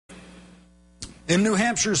In New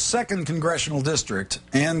Hampshire's 2nd Congressional District,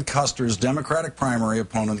 Ann Custer's Democratic primary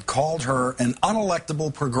opponent called her an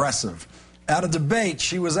unelectable progressive. At a debate,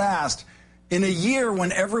 she was asked, in a year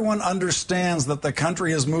when everyone understands that the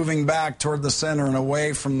country is moving back toward the center and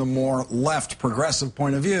away from the more left progressive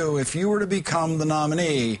point of view, if you were to become the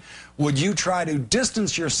nominee, would you try to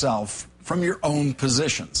distance yourself from your own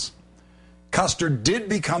positions? Custer did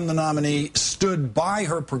become the nominee, stood by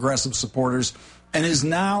her progressive supporters, and is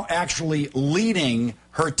now actually leading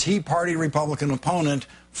her Tea Party Republican opponent,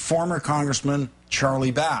 former Congressman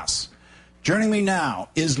Charlie Bass. Joining me now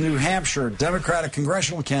is New Hampshire Democratic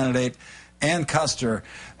congressional candidate Ann Custer.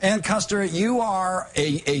 Ann Custer, you are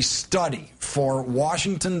a study for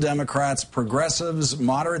Washington Democrats, progressives,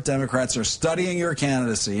 moderate Democrats are studying your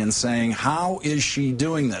candidacy and saying, how is she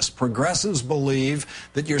doing this? Progressives believe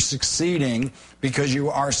that you're succeeding because you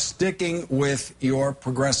are sticking with your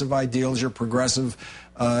progressive ideals, your progressive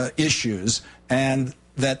issues, and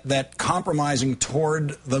that compromising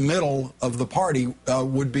toward the middle of the party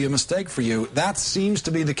would be a mistake for you. That seems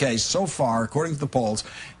to be the case so far, according to the polls.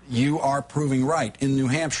 You are proving right in New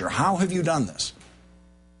Hampshire. How have you done this?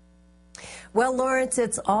 Well, Lawrence,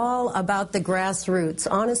 it's all about the grassroots.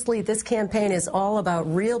 Honestly, this campaign is all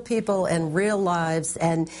about real people and real lives,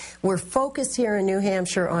 and we're focused here in New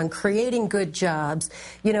Hampshire on creating good jobs.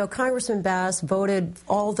 You know, Congressman Bass voted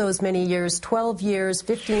all those many years, 12 years,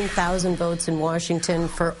 15,000 votes in Washington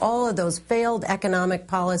for all of those failed economic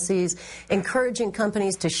policies, encouraging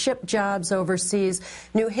companies to ship jobs overseas.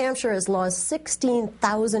 New Hampshire has lost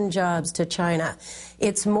 16,000 jobs to China.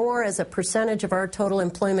 It's more as a percentage of our total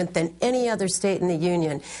employment than any other state in the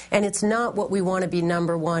union, and it's not what we want to be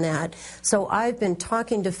number one at. So I've been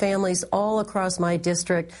talking to families all across my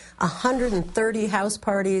district, 130 house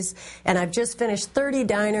parties, and I've just finished 30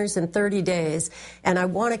 diners in 30 days, and I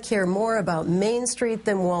want to care more about Main Street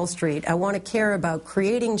than Wall Street. I want to care about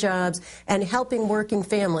creating jobs and helping working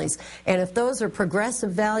families, and if those are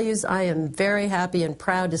progressive values, I am very happy and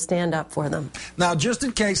proud to stand up for them. Now, just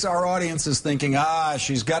in case our audience is thinking,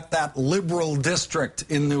 she's got that liberal district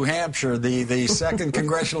in New Hampshire, the 2nd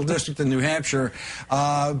Congressional District in New Hampshire.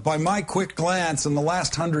 By my quick glance, in the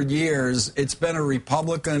last 100 years, it's been a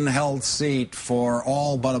Republican-held seat for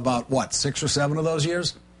all but about, what, 6 or 7 of those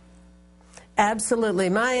years? Absolutely.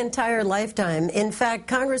 My entire lifetime. In fact,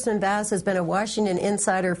 Congressman Bass has been a Washington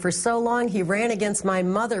insider for so long, he ran against my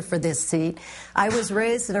mother for this seat. I was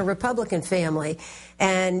raised in a Republican family,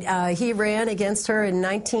 and he ran against her in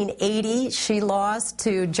 1980. She lost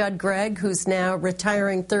to Judd Gregg, who's now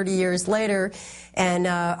retiring 30 years later. And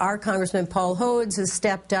our Congressman Paul Hodes has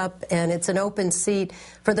stepped up, and it's an open seat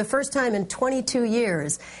for the first time in 22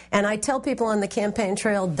 years. And I tell people on the campaign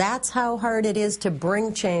trail, that's how hard it is to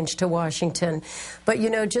bring change to Washington. But, you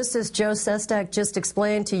know, just as Joe Sestak just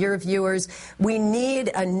explained to your viewers, we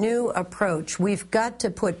need a new approach. We've got to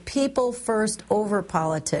put people first over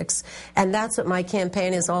politics, and that's what my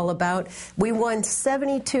campaign is all about. We won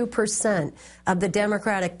 72% of the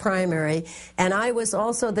Democratic primary, and I was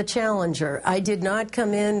also the challenger. I did not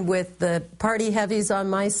come in with the party heavies on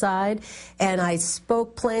my side, and I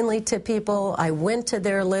spoke plainly to people. I went to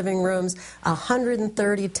their living rooms,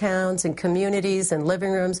 130 towns and communities and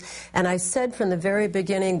living rooms, and I said from the very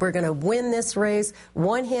beginning, we're going to win this race,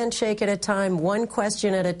 one handshake at a time, one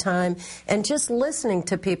question at a time, and just listening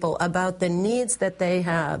to people about the needs that they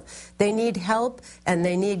have. They need help, and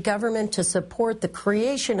they need government to support the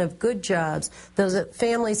creation of good jobs, those that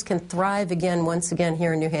families can thrive again, once again,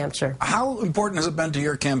 here in New Hampshire. How important has it been to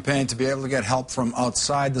your campaign to be able to get help from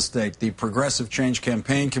outside the state? The Progressive Change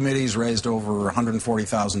Campaign Committee's raised over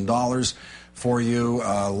 $140,000 for you.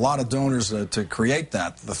 A lot of donors to create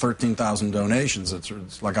that, the 13,000 donations.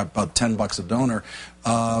 It's like about $10 a donor.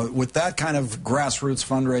 With that kind of grassroots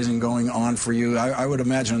fundraising going on for you, I would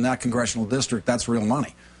imagine in that congressional district, that's real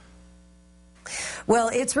money. Well,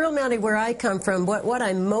 it's real money where I come from. What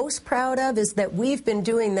I'm most proud of is that we've been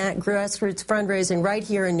doing that grassroots fundraising right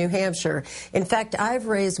here in New Hampshire. In fact, I've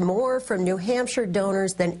raised more from New Hampshire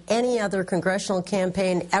donors than any other congressional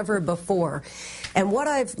campaign ever before. And what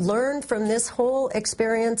I've learned from this whole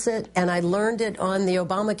experience, and I learned it on the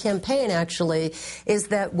Obama campaign actually, is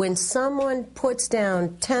that when someone puts down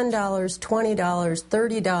 $10, $20,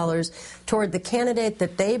 $30 toward the candidate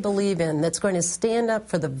that they believe in, that's going to stand up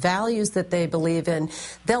for the values that they believe Washington,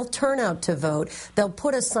 they'll turn out to vote. They'll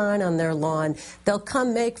put a sign on their lawn. They'll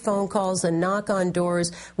come make phone calls and knock on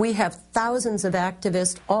doors. We have thousands of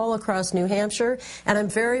activists all across New Hampshire, and I'm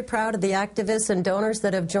very proud of the activists and donors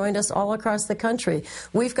that have joined us all across the country.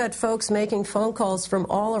 We've got folks making phone calls from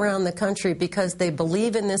all around the country because they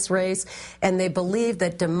believe in this race and they believe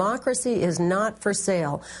that democracy is not for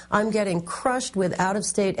sale. I'm getting crushed with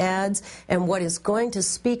out-of-state ads, and what is going to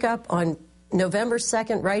speak up on November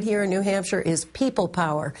 2nd right here in New Hampshire is people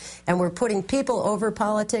power, and we're putting people over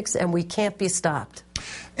politics, and we can't be stopped.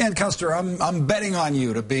 Ann Kuster, I'm betting on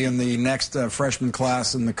you to be in the next freshman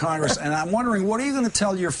class in the Congress, and I'm wondering, what are you going to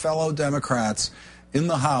tell your fellow Democrats in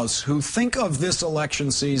the House who think of this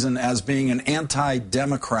election season as being an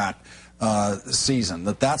anti-Democrat season,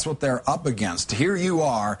 that's what they're up against? Here you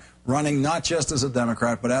are running not just as a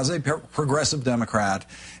Democrat, but as a progressive Democrat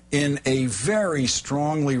in a very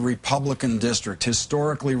strongly Republican district,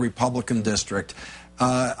 historically Republican district.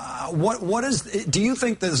 Do you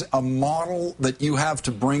think there's a model that you have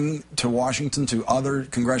to bring to Washington to other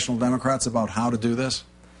congressional Democrats about how to do this?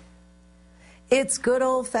 It's good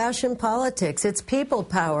old-fashioned politics. It's people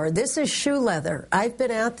power. This is shoe leather. I've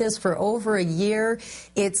been at this for over a year.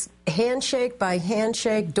 It's handshake by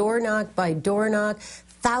handshake, door knock by door knock.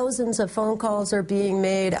 Thousands of phone calls are being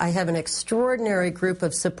made. I have an extraordinary group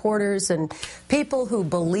of supporters and people who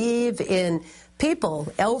believe in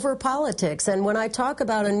people over politics. And when I talk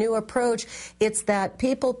about a new approach, it's that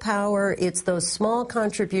people power, it's those small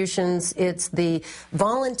contributions, it's the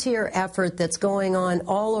volunteer effort that's going on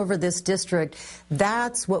all over this district.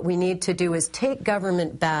 That's what we need to do, is take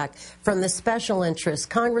government back from the special interests.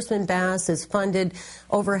 Congressman Bass is funded,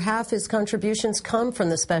 over half his contributions come from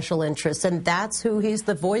the special interests, and that's who he's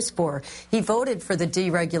the voice for. He voted for the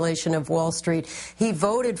deregulation of Wall Street. He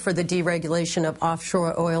voted for the deregulation of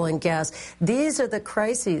offshore oil and gas. These are the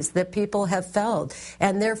crises that people have felt,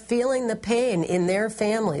 and they're feeling the pain in their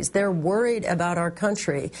families. They're worried about our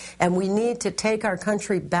country, and we need to take our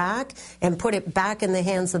country back and put it back in the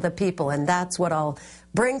hands of the people, and that's what I'll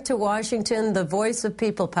bring to Washington, the voice of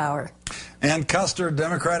people power. Ann Kuster,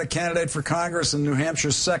 Democratic candidate for Congress in New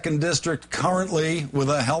Hampshire's 2nd District, currently with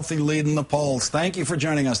a healthy lead in the polls. Thank you for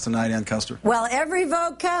joining us tonight, Ann Kuster. Well, every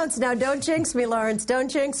vote counts. Now, don't jinx me, Lawrence. Don't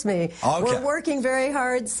jinx me. Okay. We're working very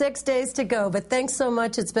hard. 6 days to go. But thanks so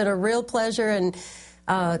much. It's been a real pleasure, and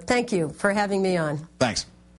thank you for having me on. Thanks.